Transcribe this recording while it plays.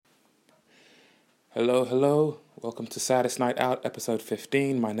Hello, hello. Welcome to Saddest Night Out, episode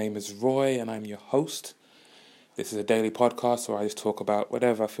 15. My name is Roy, and I'm your host. This is a daily podcast where I just talk about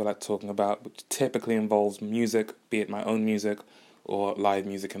whatever I feel like talking about, which typically involves music, be it my own music or live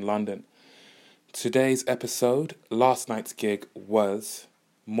music in London. Today's episode, last night's gig, was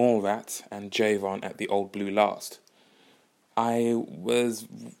Mallrat and Javon at the Old Blue Last. I was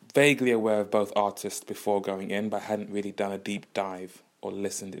vaguely aware of both artists before going in, but hadn't really done a deep dive or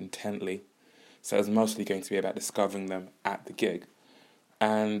listened intently. So it was mostly going to be about discovering them at the gig.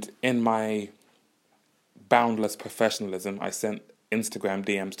 And in my boundless professionalism, I sent Instagram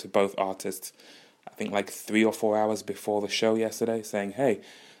DMs to both artists, I think like 3 or 4 hours before the show yesterday, saying, hey,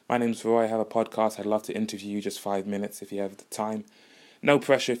 my name's Roy, I have a podcast, I'd love to interview you just 5 minutes if you have the time. No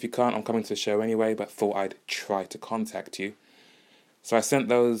pressure if you can't, I'm coming to the show anyway, but thought I'd try to contact you. So I sent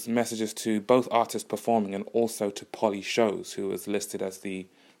those messages to both artists performing and also to Polly Shows, who was listed as the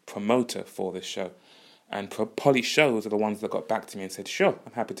promoter for this show. And Polly Shows are the ones that got back to me and said, sure,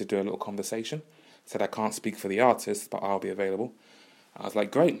 I'm happy to do a little conversation. Said I can't speak for the artist, but I'll be available. I was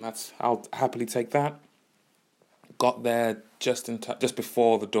like, great, I'll happily take that. Got there just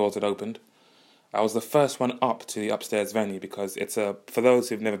before the doors had opened. I was the first one up to the upstairs venue because for those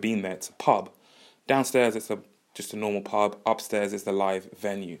who've never been there, it's a pub. Downstairs it's just a normal pub. Upstairs is the live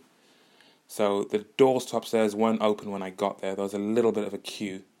venue. So the doors to upstairs weren't open when I got there. There was a little bit of a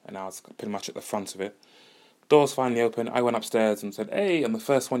queue, and I was pretty much at the front of it. Doors finally opened. I went upstairs and said, hey, I'm the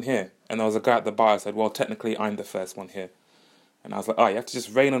first one here. And there was a guy at the bar who said, well, technically I'm the first one here. And I was like, oh, you have to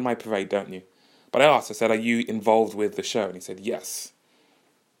just rain on my parade, don't you? But I said, are you involved with the show? And he said, yes.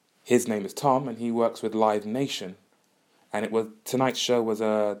 His name is Tom, and he works with Live Nation. And tonight's show was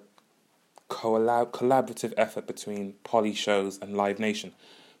a collaborative effort between Polly Shows and Live Nation.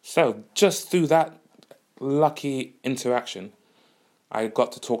 So just through that lucky interaction, I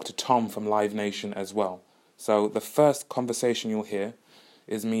got to talk to Tom from Live Nation as well. So the first conversation you'll hear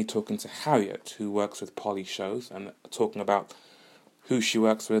is me talking to Harriet, who works with Polly Shows, and talking about who she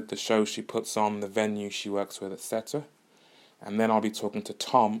works with, the show she puts on, the venue she works with, etc. And then I'll be talking to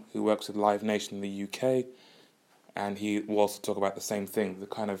Tom, who works with Live Nation in the UK, and he will also talk about the same thing, the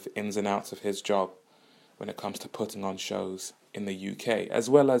kind of ins and outs of his job when it comes to putting on shows in the UK, as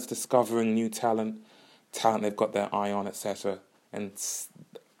well as discovering new talent they've got their eye on, etc. And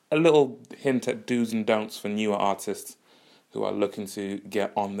a little hint at do's and don'ts for newer artists who are looking to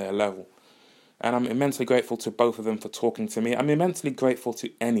get on their level. And I'm immensely grateful to both of them for talking to me. I'm immensely grateful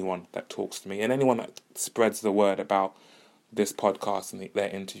to anyone that talks to me and anyone that spreads the word about this podcast and their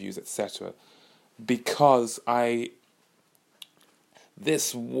interviews, etc. Because I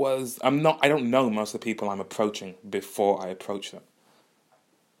don't know most of the people I'm approaching before I approach them.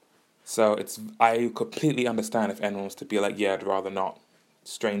 So I completely understand if anyone wants to be like, yeah, I'd rather not.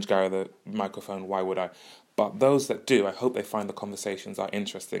 Strange guy with a microphone, why would I? But those that do, I hope they find the conversations are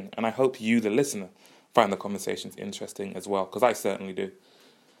interesting. And I hope you, the listener, find the conversations interesting as well, because I certainly do.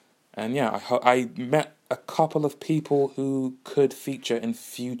 And yeah, I met a couple of people who could feature in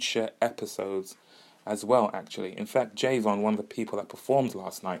future episodes as well, actually. In fact, Javon, one of the people that performed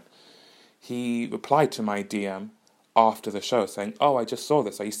last night, he replied to my DM after the show saying, oh, I just saw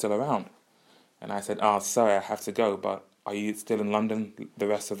this, are you still around? And I said, sorry, I have to go, but are you still in London the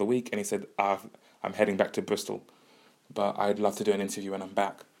rest of the week? And he said, I'm heading back to Bristol, but I'd love to do an interview when I'm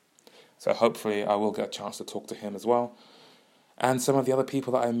back. So hopefully I will get a chance to talk to him as well. And some of the other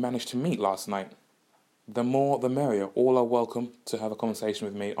people that I managed to meet last night. The more, the merrier. All are welcome to have a conversation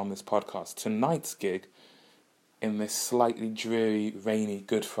with me on this podcast. Tonight's gig, in this slightly dreary, rainy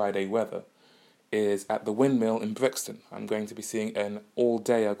Good Friday weather, is at the Windmill in Brixton. I'm going to be seeing an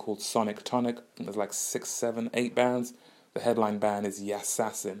all-dayer called Sonic Tonic. I think there's like 6, 7, 8 bands. The headline band is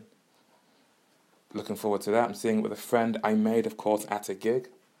Yassassin. Looking forward to that. I'm seeing it with a friend I made, of course, at a gig.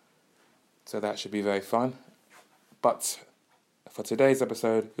 So that should be very fun. But for today's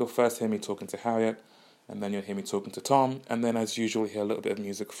episode, you'll first hear me talking to Harriet, and then you'll hear me talking to Tom, and then as usual, hear a little bit of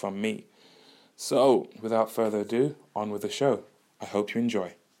music from me. So, without further ado, on with the show. I hope you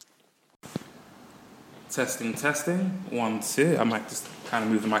enjoy. Testing. 1, 2. I might just kind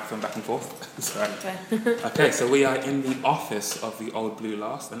of move the microphone back and forth. Sorry. Okay, so we are in the office of the Old Blue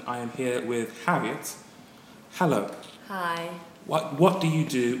Last, and I am here with Harriet. Hello. Hi. What do you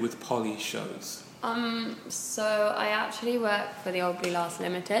do with Polly Shows? So I actually work for the Old Blue Last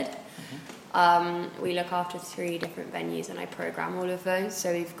Limited. Mm-hmm. We look after 3 different venues, and I program all of those.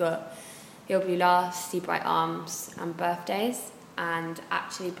 So we've got the Old Blue Last, Seabright Arms, and Birthdays. And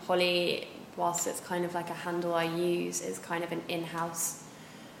actually, Polly, whilst it's kind of like a handle I use, is kind of an in-house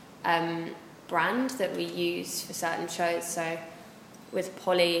brand that we use for certain shows. So with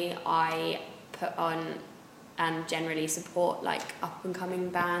Polly, I put on and generally support like up and coming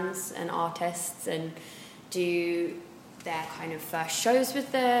bands and artists and do their kind of first shows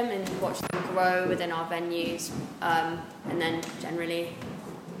with them and watch them grow within our venues, and then generally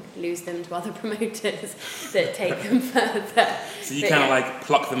lose them to other promoters that take them further. So you kind of like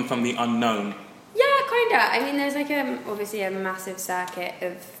pluck them from the unknown. Yeah, kind of. I mean, there's like obviously a massive circuit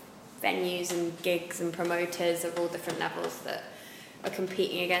of venues and gigs and promoters of all different levels that are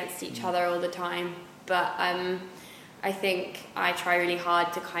competing against each other all the time. But I think I try really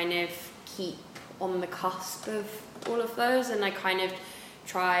hard to kind of keep on the cusp of all of those, and I kind of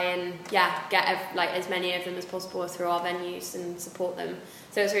try and get like as many of them as possible through our venues and support them.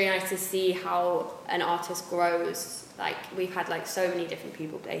 So it's really nice to see how an artist grows. Like we've had like so many different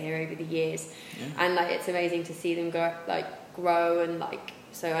people play here over the years, and like it's amazing to see them grow and like.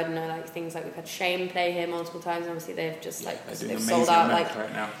 So I don't know, like things like we've had Shame play here multiple times. And obviously they've just like they've sold out like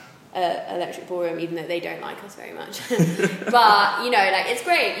right now. Electric Ballroom, even though they don't like us very much. But you know, like it's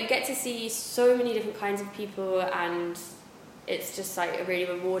great. You get to see so many different kinds of people, and it's just like a really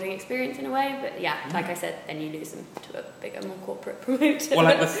rewarding experience in a way. But yeah, like I said, then you lose them to a bigger, more corporate promoter. Well,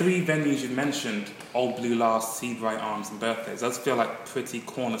 like the three venues you mentioned, Old Blue Last, Seabright Arms and Birthdays, those feel like pretty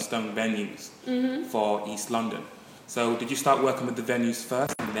cornerstone venues for East London. So did you start working with the venues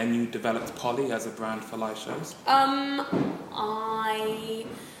first and then you developed Polly as a brand for live shows? I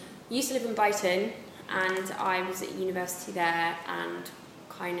used to live in Brighton and I was at university there and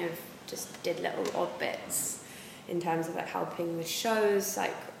kind of just did little odd bits in terms of like helping with shows,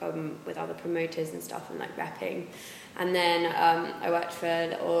 like with other promoters and stuff and like repping. And then I worked for a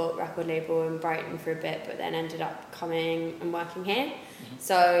little record label in Brighton for a bit, but then ended up coming and working here.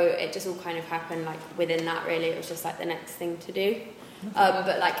 So it just all kind of happened like within that really. It was just like the next thing to do.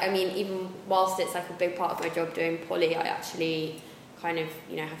 But like, I mean, even whilst it's like a big part of my job doing Polly, I actually kind of,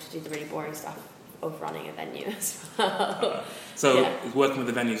 you know, have to do the really boring stuff of running a venue as well. So working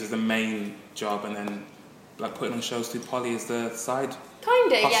with the venues is the main job, and then like putting on shows through Polly is the side?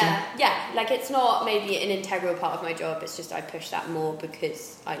 Kind of, yeah. Like it's not maybe an integral part of my job, it's just I push that more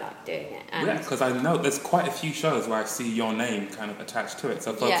because I like doing it. And yeah, because I know there's quite a few shows where I see your name kind of attached to it.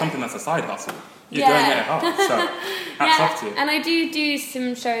 So for something that's a side hustle, you're going at it hard. So hats off to you. And I do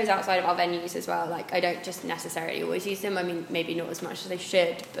some shows outside of our venues as well. Like I don't just necessarily always use them. I mean, maybe not as much as I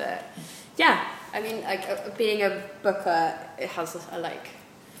should, but yeah. I mean, like being a booker, it has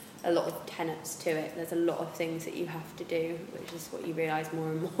a lot of tenets to it. There's a lot of things that you have to do, which is what you realise more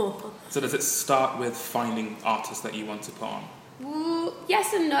and more. So does it start with finding artists that you want to put on? Well,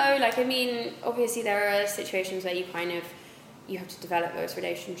 yes and no. Like, I mean, obviously there are situations where you have to develop those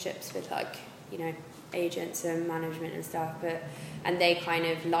relationships with like, you know, agents and management and stuff, and they kind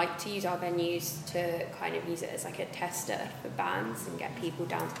of like to use our venues to kind of use it as like a tester for bands and get people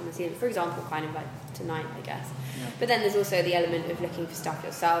down to come and see them. For example, kind of like tonight, I guess. Yeah. But then there's also the element of looking for stuff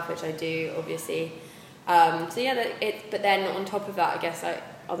yourself, which I do, obviously. But then on top of that, I guess like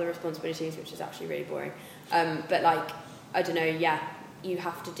other responsibilities, which is actually really boring. But like, I don't know, you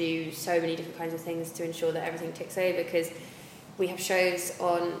have to do so many different kinds of things to ensure that everything ticks over, because we have shows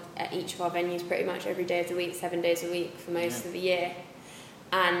on at each of our venues pretty much every day of the week, 7 days a week for most of the year.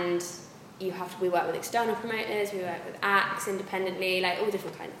 And we work with external promoters, we work with acts independently, like all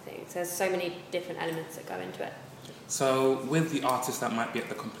different kinds of things. There's so many different elements that go into it. So with the artists that might be at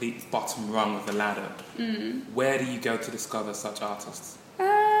the complete bottom rung of the ladder, where do you go to discover such artists?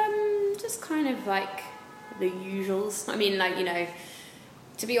 Just kind of like the usuals. I mean, like, you know,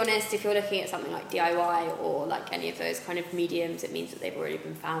 to be honest, if you're looking at something like DIY or like any of those kind of mediums, it means that they've already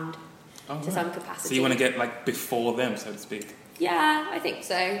been found to some capacity. So you want to get like before them, so to speak? Yeah, I think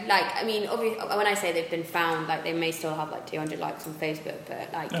so. Like, I mean, obviously, when I say they've been found, like they may still have like 200 likes on Facebook,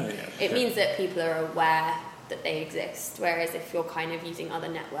 but like it means that people are aware that they exist. Whereas if you're kind of using other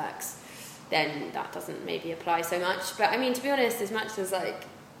networks, then that doesn't maybe apply so much. But I mean, to be honest, as much as like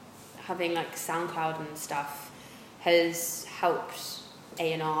having like SoundCloud and stuff has helped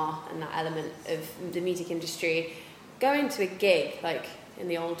A&R and that element of the music industry, going to a gig like in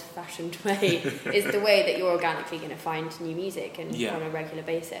the old-fashioned way is the way that you're organically going to find new music and on a regular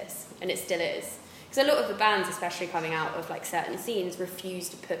basis, and it still is, because a lot of the bands, especially coming out of like certain scenes, refuse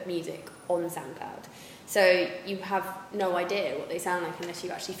to put music on SoundCloud, so you have no idea what they sound like unless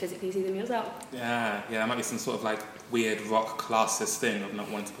you actually physically see them yourself. There might be some sort of like weird rock classist thing of not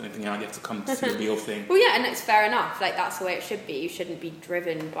wanting to put anything out. You have to come to see the real thing. Well, yeah, and it's fair enough. Like that's the way it should be. You shouldn't be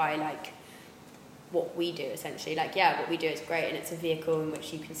driven by like what we do, essentially. Like, yeah, what we do is great, and it's a vehicle in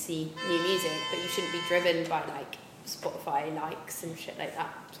which you can see new music, but you shouldn't be driven by like Spotify likes and shit like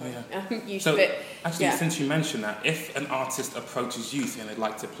that. Since you mentioned that, if an artist approaches you saying they'd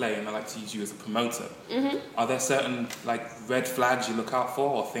like to play and they'd like to use you as a promoter, are there certain like red flags you look out for,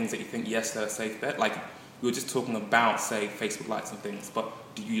 or things that you think, yes, they're a safe bet? Like we were just talking about, say, Facebook likes and things, but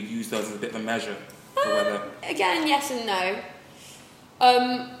do you use those as a bit of a measure for whether? Again, yes and no.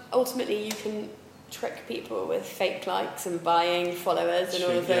 Ultimately, you can trick people with fake likes and buying followers and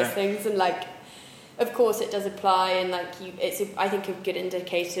all of those things, and like, of course, it does apply, and like I think a good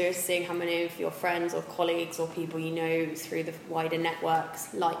indicator is seeing how many of your friends or colleagues or people you know through the wider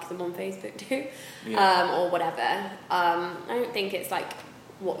networks like them on Facebook too, or whatever. I don't think it's like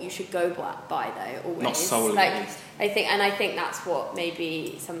what you should go by though. Always, not solely. Like I think that's what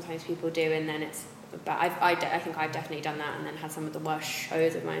maybe sometimes people do, and then it's. But I think I've definitely done that, and then had some of the worst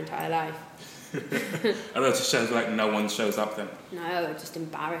shows of my entire life. Are those just shows where like no one shows up then? No, just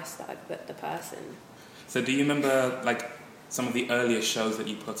embarrassed that I put the person. So do you remember like some of the earlier shows that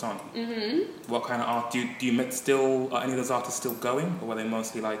you put on? What kind of art do you still? Are any of those artists still going, or were they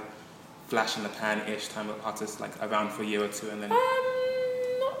mostly like flash in the pan-ish time of artists like around for a year or two and then?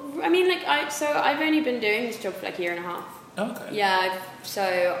 I've only been doing this job for like a year and a half. Okay. Yeah,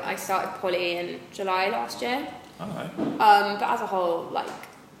 so I started Polly in July last year. Alright. But as a whole, like,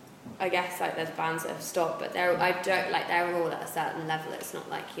 I guess like there's bands that have stopped, but they're all at a certain level. It's not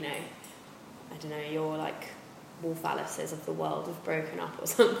like, you know, I don't know, you're like Wolf Alice's of the world have broken up or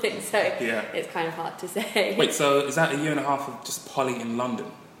something. So it's kind of hard to say. Wait, so is that a year and a half of just Polly in London?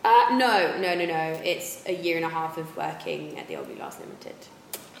 No. It's a year and a half of working at the Old Blue Glass Limited.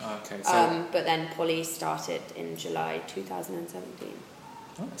 Okay. So but then Polly started in July 2017.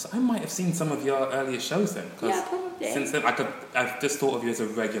 Oh, so I might have seen some of your earlier shows then. Yeah, probably. Since then, I've just thought of you as a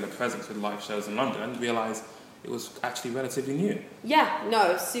regular presence with live shows in London. I didn't realise it was actually relatively new. Yeah,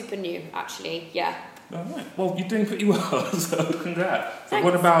 no, super new actually. Yeah. All right. Well, you're doing pretty well, so congrats. So Thanks.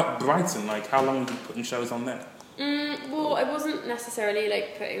 what about Brighton? Like, how long have you been putting shows on there? Well, I wasn't necessarily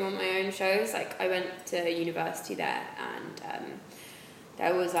like putting on my own shows. Like, I went to university there, and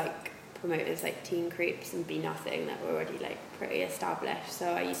there was like promoters like Teen Creeps and Be Nothing that were already like pretty established. So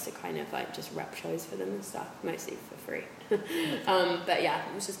I used to kind of like just rep shows for them and stuff, mostly for free. But yeah,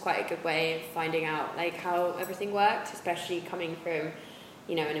 it was just quite a good way of finding out like how everything worked, especially coming from,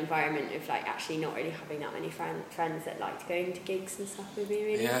 you know, an environment of like actually not really having that many friends that liked going to gigs and stuff with me,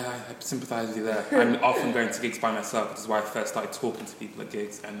 really. Yeah, I sympathise with you there. I'm often going to gigs by myself, which is why I first started talking to people at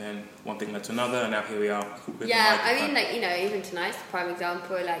gigs, and then one thing led to another, and now here we are. Yeah, I mean, like, you know, even tonight's the prime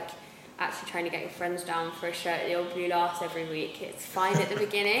example, like, actually trying to get your friends down for a show at the Old Blue Glass every week. It's fine at the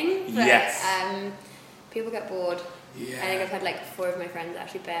beginning, but people get bored. Yeah. I think I've had like 4 of my friends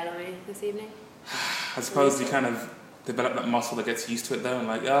actually bail on me this evening. I suppose you kind of develop that muscle that gets used to it though, and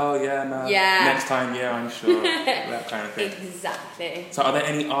like, next time, I'm sure, that kind of thing. Exactly. So are there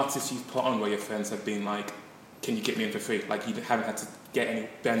any artists you've put on where your friends have been like, can you get me in for free? Like you haven't had to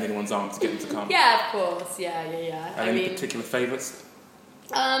bend anyone's arm to get them to come? Yeah, of course, yeah. Are there any particular favourites?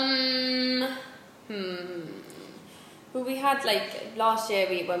 Well, we had like last year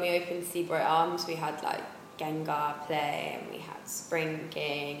when we opened Seabright Arms, we had like Gengar play, and we had Spring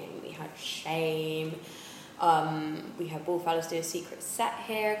King, and we had Shame. We had Wallflowers do a secret set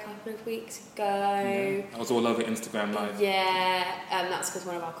here a couple of weeks ago. Yeah. I was all over Instagram Live. Yeah, that's because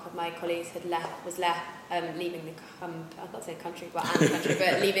one of my colleagues was leaving the I can't say country, but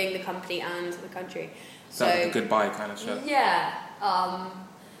leaving the company and the country. So like a goodbye kind of show. Yeah.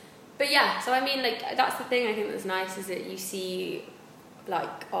 But yeah, so I mean, like, that's the thing I think that's nice, is that you see,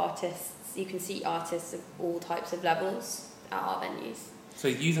 like, you can see artists of all types of levels at our venues. So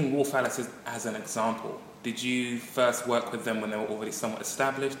using Wolf Alice as an example, did you first work with them when they were already somewhat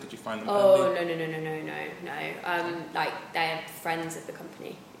established? Did you find them early? No. Like, they're friends of the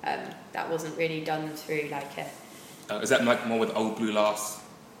company. That wasn't really done through, like, is that like more with Old Blue Glass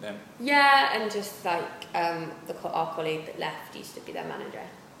then? Yeah, and just, like, our colleague that left used to be their manager.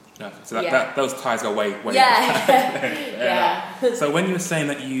 Okay, so those ties go way back. Yeah. So when you were saying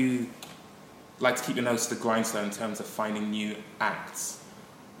that you like to keep your nose to the grindstone in terms of finding new acts,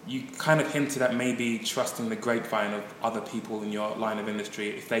 you kind of hinted at maybe trusting the grapevine of other people in your line of industry.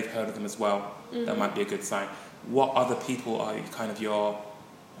 If they've heard of them as well, that might be a good sign. What other people are kind of your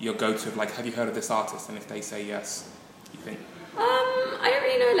go-to of, like, have you heard of this artist? And if they say yes, you think? I don't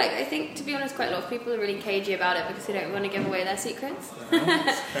really know. Like, I think, to be honest, quite a lot of people are really cagey about it because they don't want to give away their secrets. But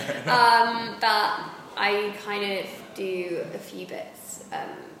I kind of do a few bits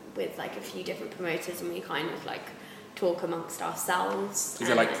with like a few different promoters, and we kind of like talk amongst ourselves. Is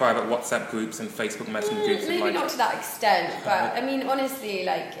it like private WhatsApp groups and Facebook Messenger groups? Maybe not to that extent, but I mean, honestly,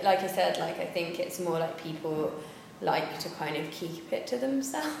 like I said, like I think it's more like people like to kind of keep it to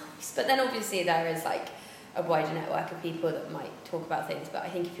themselves. But then obviously there is like a wider network of people that might talk about things. But I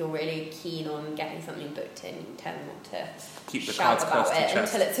think if you're really keen on getting something booked in, you tend not to keep the shout cards about close to it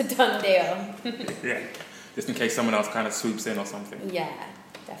chest. until it's a done deal. Yeah, just in case someone else kind of swoops in or something. Yeah,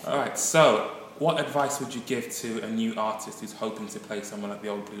 definitely. All right, so what advice would you give to a new artist who's hoping to play someone at the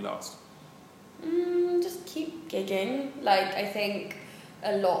Old Blue Last? Just keep gigging. Like, I think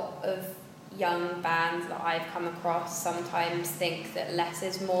a lot of young bands that I've come across sometimes think that less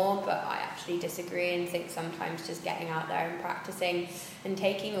is more, but I actually disagree and think sometimes just getting out there and practicing and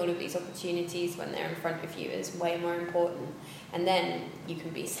taking all of these opportunities when they're in front of you is way more important, and then you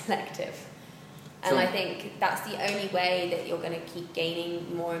can be selective. And I think that's the only way that you're going to keep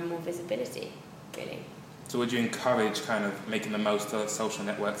gaining more and more visibility, really. So would you encourage kind of making the most of social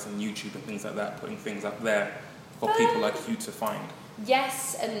networks and YouTube and things like that, putting things up there for people like you to find?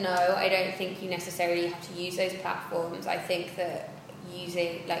 Yes and no. I don't think you necessarily have to use those platforms. I think that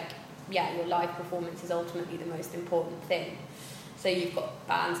using, your live performance is ultimately the most important thing. So you've got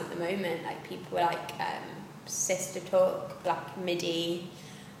bands at the moment, like people like Sister Talk, Black Midi,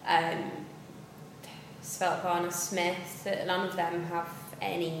 Sveltbana Smith. None of them have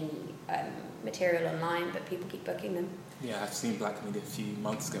any material online, but people keep booking them. Yeah, I've seen Black Midi a few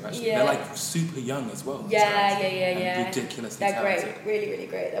months ago actually. Yeah. They're like super young as well. Yeah. Ridiculously They're talented. great, really, really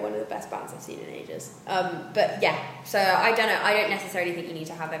great. They're one of the best bands I've seen in ages. But yeah, so I don't know. I don't necessarily think you need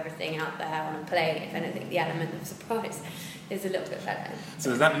to have everything out there on a plate. If anything, the element of surprise is a little bit better. So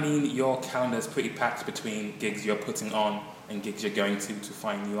does that mean your calendar is pretty packed between gigs you're putting on and gigs you're going to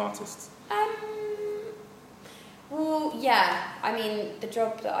find new artists? Well, yeah. I mean, the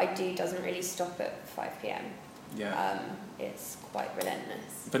job that I do doesn't really stop at 5 p.m. Yeah. It's quite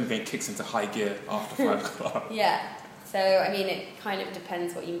relentless. If anything, it kicks into high gear after 5 o'clock. Yeah. So, I mean, it kind of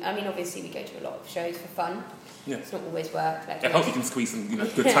depends what you... I mean, obviously, we go to a lot of shows for fun. Yeah. It's not always work. I hope you can squeeze some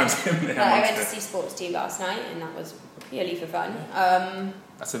good times in there. I went to see Sports 2 last night, and that was purely for fun.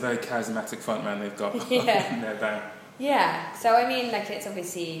 That's a very charismatic frontman they've got in their band. Yeah. So, I mean, it's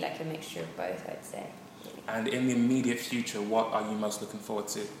obviously like a mixture of both, I'd say. And in the immediate future, what are you most looking forward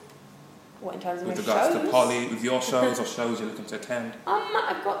to? What, in terms of with my regards shows? to Polly, with your shows or shows you're looking to attend?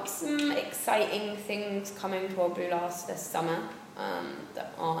 I've got some exciting things coming to Old Blue Last this summer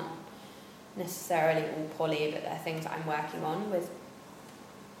that aren't necessarily all Polly, but they're things that I'm working on with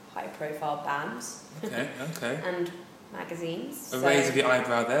high-profile bands. Okay. And magazines. A raise of your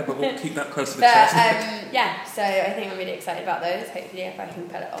eyebrow there, but we'll keep that close to the but, chest. yeah, so I think I'm really excited about those. Hopefully, if I can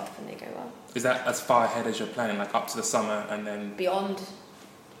pull it off and they go well. Is that as far ahead as you're planning, like up to the summer and then Beyond.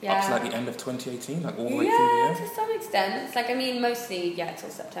 Yeah. up to like the end of 2018, like all the way through the year? To some extent. It's mostly, till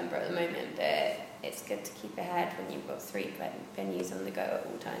September at the moment, but it's good to keep ahead when you've got 3 venues on the go at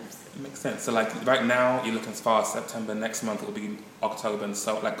all times. It makes sense. So like right now, you're looking as far as September, next month it'll be October, and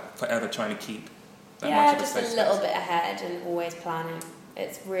so like forever trying to keep that much of just space. a little bit ahead and always planning.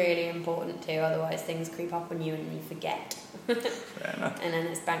 It's really important too, otherwise things creep up on you and you forget. Fair enough. And then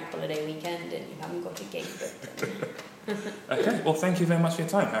it's bank holiday weekend and you haven't got a gig booked. Okay, well thank you very much for your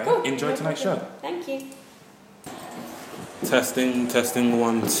time, Harry. Cool. Enjoy tonight's show. Thank you. Testing,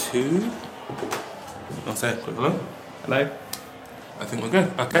 1, 2. I'll say a quick hello. Hello. I think we're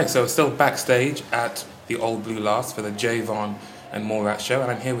good. Okay, so we're still backstage at the Old Blue Last for the Javon and Morat show,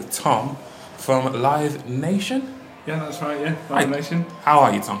 and I'm here with Tom from Live Nation. Yeah, that's right, yeah. Live Nation. How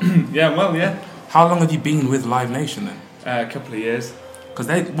are you, Tom? Yeah, well, yeah. How long have you been with Live Nation then? A couple of years. Because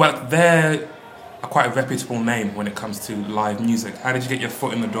they're quite a reputable name when it comes to live music. How did you get your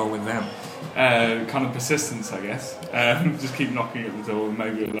foot in the door with them? Kind of persistence, I guess. Just keep knocking at the door and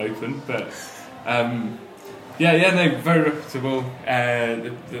maybe it'll open. But very reputable.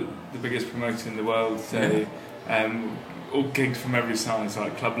 The biggest promoter in the world. So all gigs from every size,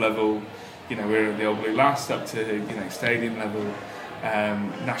 like club level. We're at the Old Blue Last up to stadium level,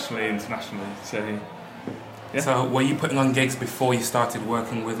 nationally, internationally. So. Yeah. So were you putting on gigs before you started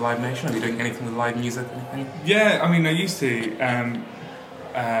working with Live Nation? Are you doing anything with live music? Anything? Yeah, I mean, I used to.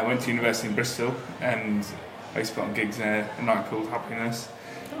 Went to university in Bristol, and I used to put on gigs there. A night called Happiness,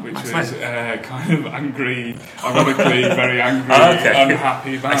 which was kind of angry, ironically very angry,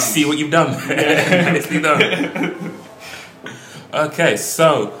 unhappy bands. I see what you've done. Nicely done. Okay,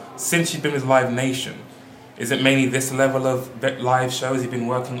 so since you've been with Live Nation, is it mainly this level of live shows you've been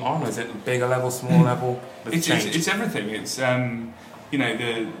working on, or is it bigger level, small level? It's everything. It's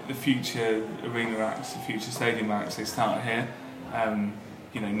the future arena acts, the future stadium acts. They start here.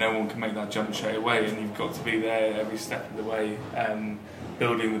 No one can make that jump straight away, and you've got to be there every step of the way,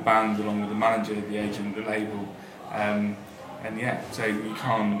 building the band along with the manager, the agent, the label. and yeah, so you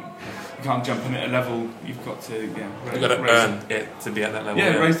can't jump in at a level. You've got to you've got to earn it to be at that level.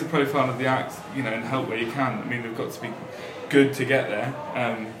 Yeah, raise the profile of the act, and help where you can. I mean, they've got to be good to get there.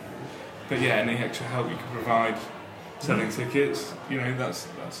 But yeah, any extra help you can provide, selling tickets,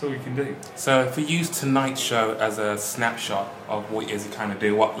 that's all you can do. So if we use tonight's show as a snapshot of what it is you kind of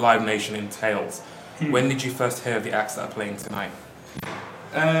do, what Live Nation entails, when did you first hear of the acts that are playing tonight?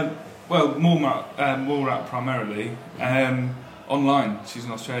 Well, Morat primarily. Online, she's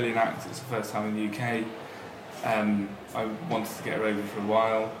an Australian act. It's the first time in the UK. I wanted to get her over for a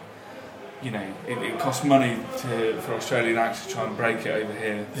while. It costs money for Australian acts to try and break it over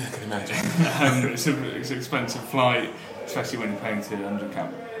here. Yeah, I can imagine. It's an expensive flight, especially when you're paying to 100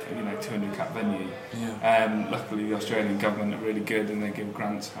 cap, 200 cap venue. Yeah. Luckily, the Australian government are really good, and they give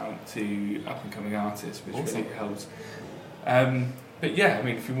grants out to up and coming artists, which awesome. really helps. But yeah, I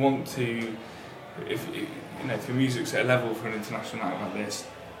mean, if you want to, if your music's at a level for an international act like this,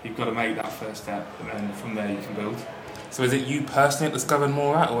 you've got to make that first step, and then from there you can build. So is it you personally that discovered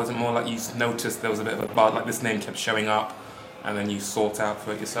Morat, or was it more like you noticed there was a bit of a buzz, like this name kept showing up, and then you sought out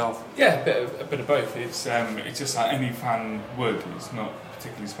for it yourself? Yeah, a bit of both. It's just like any fan would. It's not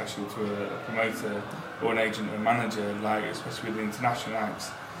particularly special to a promoter or an agent or a manager, like especially with the international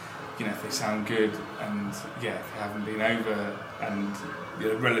acts. If they sound good, and if they haven't been over, and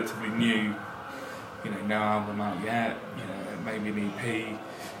relatively new, no album out yet, maybe an EP.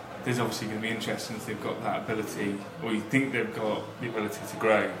 There's obviously going to be interest if they've got that ability, or you think they've got the ability to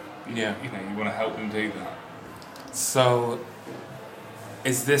grow. Yeah. You want to help them do that. So,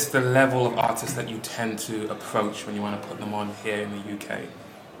 is this the level of artist that you tend to approach when you want to put them on here in the UK?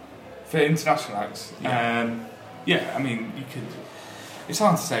 For international acts, yeah. I mean, you could. It's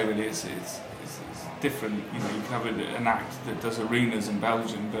hard to say really. It's different. You can have an act that does arenas in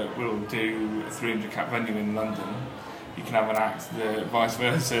Belgium, but will do a 300 cap venue in London. You can have an act that vice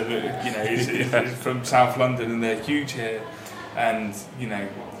versa that is from South London and they're huge here, and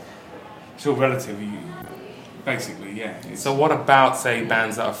it's all relative. Basically, yeah. So what about, say,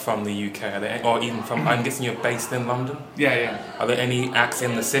 bands that are from the UK, or even from? I'm guessing you're based in London. Yeah. Are there any acts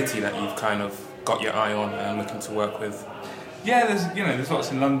in the city that you've kind of got your eye on and looking to work with? Yeah, there's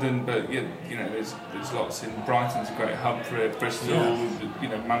lots in London, but there's lots in Brighton's a great hub for it. Bristol,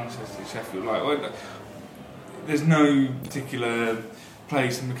 Manchester, Sheffield, there's no particular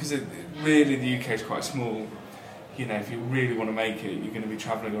place, and because really the UK is quite small, if you really want to make it, you're going to be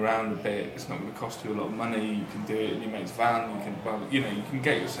travelling around a bit. It's not going to cost you a lot of money. You can do it in your mate's van. You can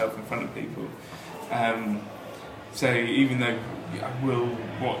get yourself in front of people. So even though I will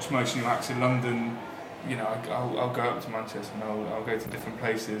watch most new acts in London, I'll go up to Manchester and I'll go to different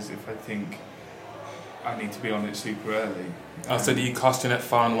places if I think I need to be on it super early. So do you cast your net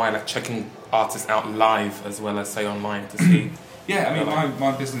far and wide, like checking artists out live as well as, say, online to see? Yeah, I mean,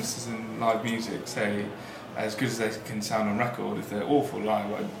 my business is in live music, so as good as they can sound on record, if they're awful live,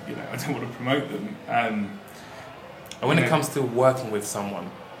 I don't want to promote them. And when it comes to working with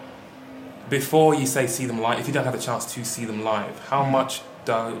someone, before you say see them live, if you don't have the chance to see them live, how much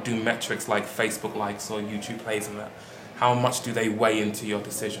do metrics like Facebook likes or YouTube plays and that, how much do they weigh into your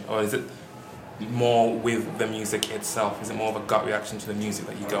decision? Or is it more with the music itself? Is it more of a gut reaction to the music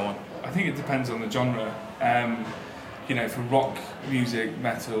that you go on? I think it depends on the genre. For rock music,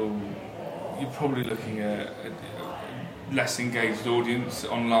 metal, you're probably looking at a less engaged audience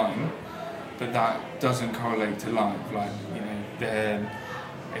online, but that doesn't correlate to live.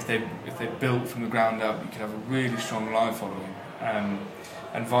 If they're built from the ground up, you can have a really strong live following,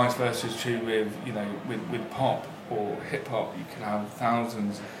 and vice versa is true with pop or hip hop. You can have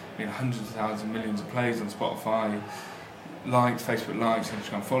thousands, hundreds of thousands, millions of plays on Spotify, likes, Facebook likes,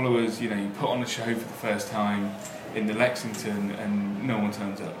 Instagram followers. You put on a show for the first time in the Lexington and no one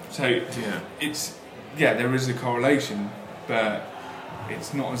turns up. So there is a correlation, but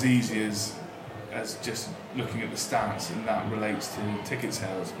it's not as easy as just looking at the stats, and that relates to ticket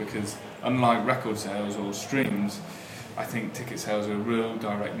sales, because unlike record sales or streams, I think ticket sales are a real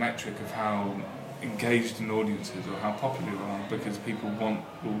direct metric of how engaged an audience is or how popular they are, because people will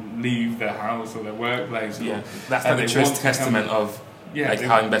leave their house or their workplace. That's like the truest testament of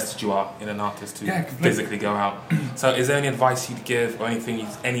how invested you are in an artist to physically go out. So is there any advice you'd give, or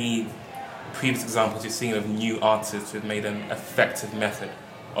any previous examples you've seen of new artists who've made an effective method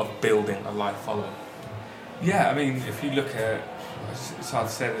of building a live following? Yeah, I mean, if you look at, it's hard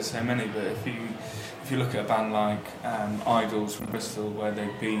to say there's so many, but if you look at a band like Idols from Bristol, where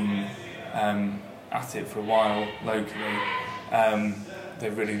they've been at it for a while locally,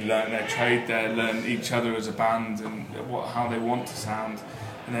 they've really learned their trade there, learned each other as a band and how they want to sound,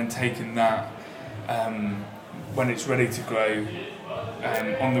 and then taken that when it's ready to grow,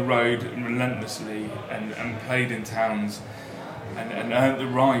 on the road and relentlessly, and played in towns, and earned the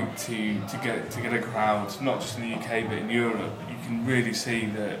right to get a crowd, not just in the UK but in Europe. You can really see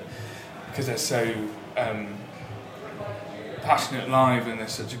that because they're so passionate live and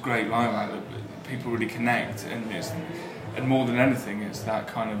there's such a great live act that people really connect, and more than anything it's that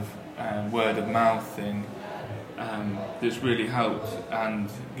kind of word of mouth thing that's really helped. And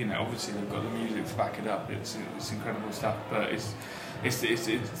obviously they've got the music to back it up. It's incredible stuff, but it's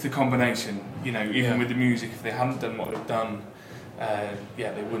the combination. Even with the music, if they hadn't done what they've done,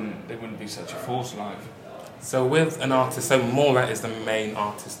 they wouldn't be such a force live. So with an artist, so Morlat is the main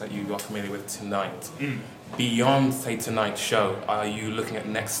artist that you are familiar with tonight. Beyond, say, tonight's show, are you looking at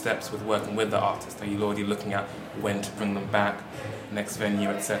next steps with working with the artist? Are you already looking at when to bring them back, next venue,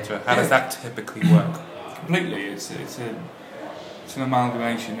 etc.? How does that typically work? Completely. It's an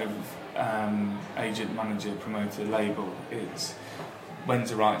amalgamation of agent, manager, promoter, label. It's when's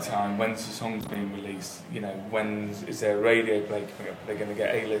the right time, when's the song's being released, is there a radio play coming up, are they going to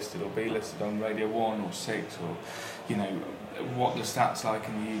get A-listed or B-listed on Radio 1 or 6, or, what the stats like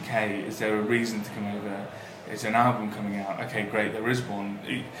in the UK, is there a reason to come over, is there an album coming out, okay great, there is one,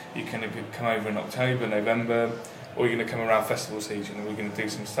 you can come over in October, November, or you're going to come around festival season, and we're going to do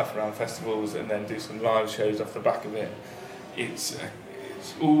some stuff around festivals and then do some live shows off the back of it. It's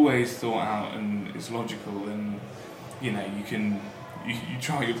always thought out and it's logical, and you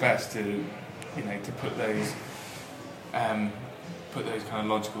try your best to put those kind of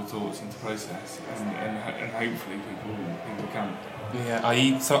logical thoughts into process, and hopefully people can. Yeah.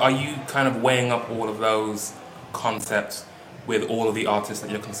 Are you kind of weighing up all of those concepts with all of the artists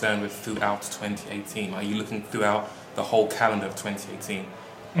that you're concerned with throughout 2018? Are you looking throughout the whole calendar of 2018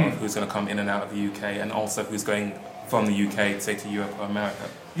 of who's going to come in and out of the UK, and also who's going from the UK, say, to Europe or America?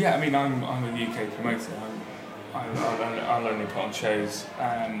 Yeah, I mean, I'm a UK promoter. I'll only put on shows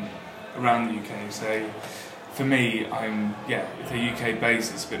around the UK. So for me, if they're UK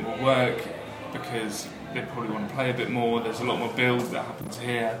based, it's a bit more work because they probably want to play a bit more. There's a lot more build that happens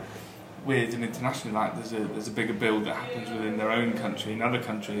here. With an international act, there's a bigger build that happens within their own country, in other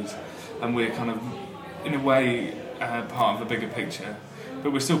countries, and we're kind of, in a way, part of the bigger picture.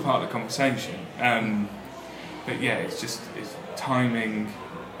 But we're still part of the conversation. But yeah, it's timing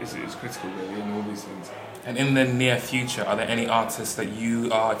is critical really in all these things. And in the near future, are there any artists that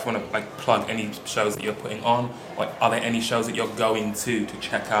you are, if you want to plug any shows that you're putting on, or are there any shows that you're going to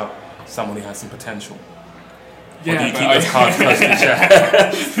check out someone who has some potential? Yeah, or do you keep those cards close to the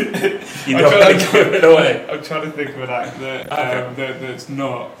chest? You don't want to give it away. I'm trying to think of an act that's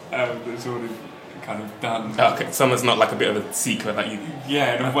not, that's already kind of done. Okay, someone's not like a bit of a secret that you...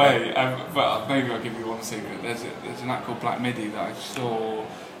 Yeah, in a way, but maybe I'll give you one secret. There's an act called Black Midi that I saw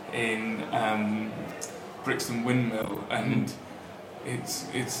in Brixton Windmill, and it's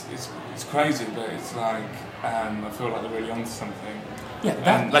crazy, but it's like I feel like they're really onto something. Yeah,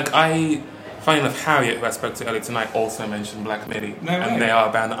 funny enough, Harriet, who I spoke to earlier tonight, also mentioned Black Midi, and they are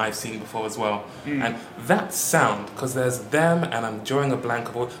a band that I've seen before as well. And that sound, because there's them, and I'm drawing a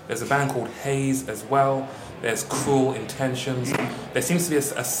blank of there's a band called Haze as well. There's Cruel Intentions. There seems to be a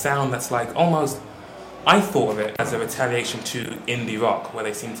sound that's like almost. I thought of it as a retaliation to indie rock, where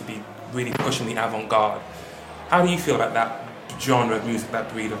they seem to be really pushing the avant-garde. How do you feel about that genre of music, that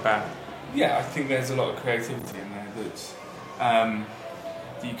breed of band? Yeah, I think there's a lot of creativity in there that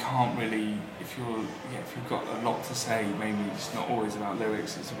you can't really, if you've got a lot to say, maybe it's not always about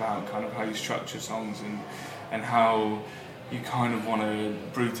lyrics, it's about kind of how you structure songs and how you kind of want to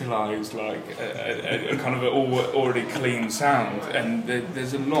brutalise like a kind of already clean sound, and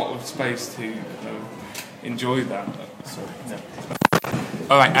there's a lot of space to kind of enjoy that.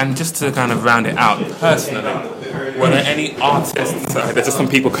 Alright, and just to kind of round it out, personally, were there any artists, sorry, there's just some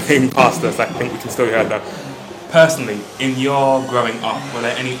people going past us, I think we can still hear that. Personally, in your growing up, were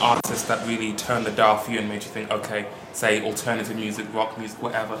there any artists that really turned the dial for you and made you think, okay, say alternative music, rock music,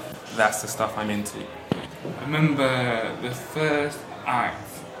 whatever, that's the stuff I'm into? I remember the first act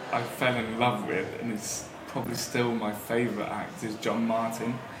I fell in love with, and it's probably still my favourite act, is John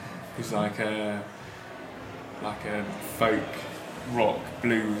Martin, who's like a folk rock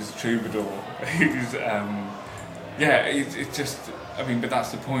blues troubadour who's it's just, I mean, but that's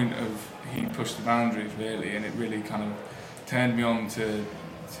the point of, he pushed the boundaries really, and it really kind of turned me on to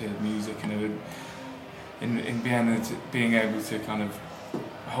music, and in being able to kind of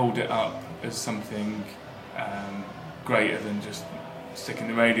hold it up as something greater than just sticking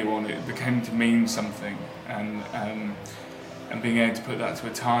the radio on. It became to mean something, and being able to put that to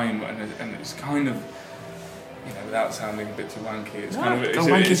a time, and it's kind of, without sounding a bit too wanky, it's No, kind of go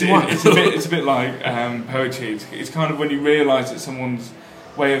wanky if you want. it's a bit like poetry. It's kind of when you realise that someone's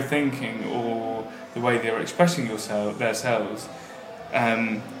way of thinking or the way they're expressing themselves,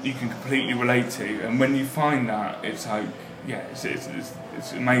 you can completely relate to, and when you find that, it's like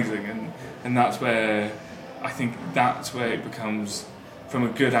it's amazing, and that's where I think that's where it becomes from a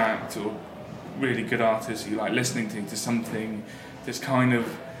good act or really good artist you like listening to something that's kind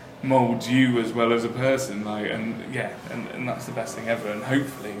of moulds you as well as a person, and that's the best thing ever. And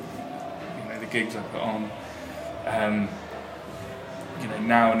hopefully, the gigs I put on,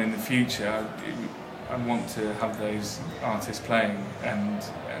 now and in the future, I want to have those artists playing and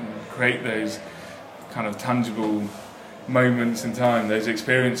create those kind of tangible moments in time, those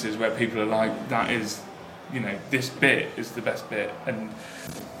experiences where people are like, that is, this bit is the best bit, and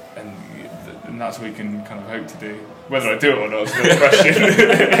that's what we can kind of hope to do. Whether I do it or not is another question.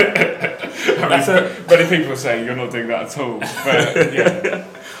 Many people say you're not doing that at all, but yeah.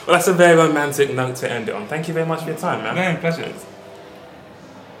 Well, that's a very romantic note to end it on. Thank you very much for your time, man. No, pleasure.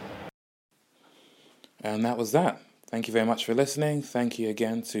 And that was that. Thank you very much for listening. Thank you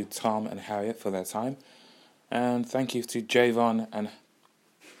again to Tom and Harriet for their time. And thank you to Javon and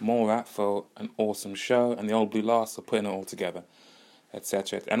Morat for an awesome show, and the Old Blue Last for putting it all together,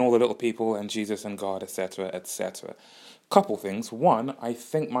 etc. And all the little people, and Jesus and God, etc., etc. Couple things. One, I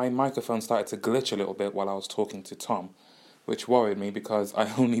think my microphone started to glitch a little bit while I was talking to Tom, which worried me because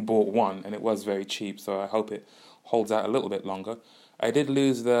I only bought one, and it was very cheap, so I hope it holds out a little bit longer. I did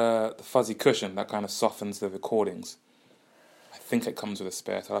lose the fuzzy cushion that kind of softens the recordings. I think it comes with a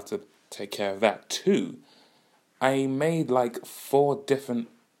spare, so I'll have to take care of that. Two, I made like 4 different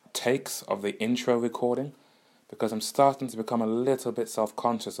takes of the intro recording because I'm starting to become a little bit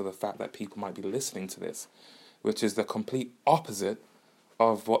self-conscious of the fact that people might be listening to this, which is the complete opposite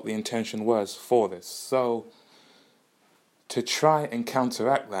of what the intention was for this. So to try and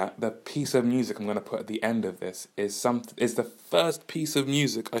counteract that, the piece of music I'm going to put at the end of this is the first piece of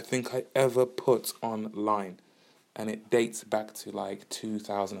music I think I ever put online, and it dates back to like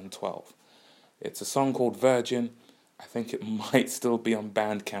 2012. It's a song called Virgin. I think it might still be on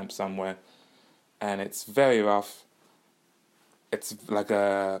Bandcamp somewhere, and it's very rough. It's like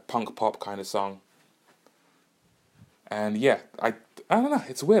a punk pop kind of song. And yeah, I don't know,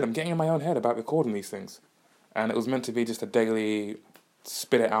 it's weird. I'm getting in my own head about recording these things. And it was meant to be just a daily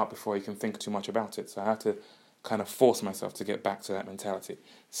spit it out before you can think too much about it. So I had to kind of force myself to get back to that mentality.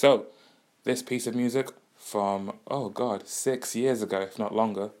 So this piece of music from, 6 years ago, if not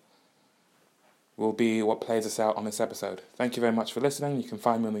longer, will be what plays us out on this episode. Thank you very much for listening. You can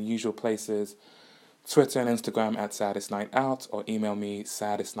find me on the usual places, Twitter and Instagram at Saddest Night Out, or email me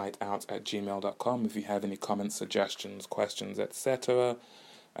saddestnightout@gmail.com if you have any comments, suggestions, questions, etc.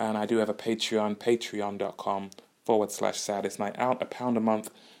 And I do have a Patreon, patreon.com/Saddest Night Out. £1 a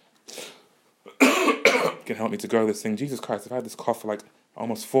month can help me to grow this thing. Jesus Christ, I've had this cough for like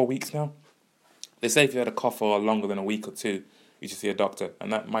almost 4 weeks now. They say if you had a cough for longer than a week or two, you should see a doctor,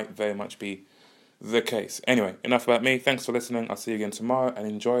 and that might very much be the case. Anyway, enough about me. Thanks for listening. I'll see you again tomorrow, and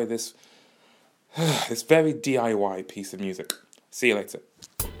enjoy this this very DIY piece of music. See you later.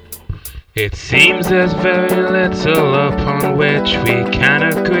 It seems there's very little upon which we can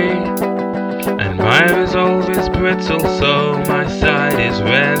agree, and my resolve is brittle, so my side is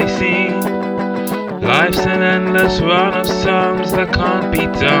rarely seen. Life's an endless run of sums that can't be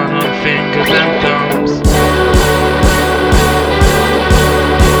done on fingers and thumbs.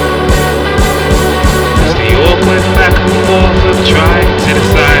 It's the awkward back and forth of trying to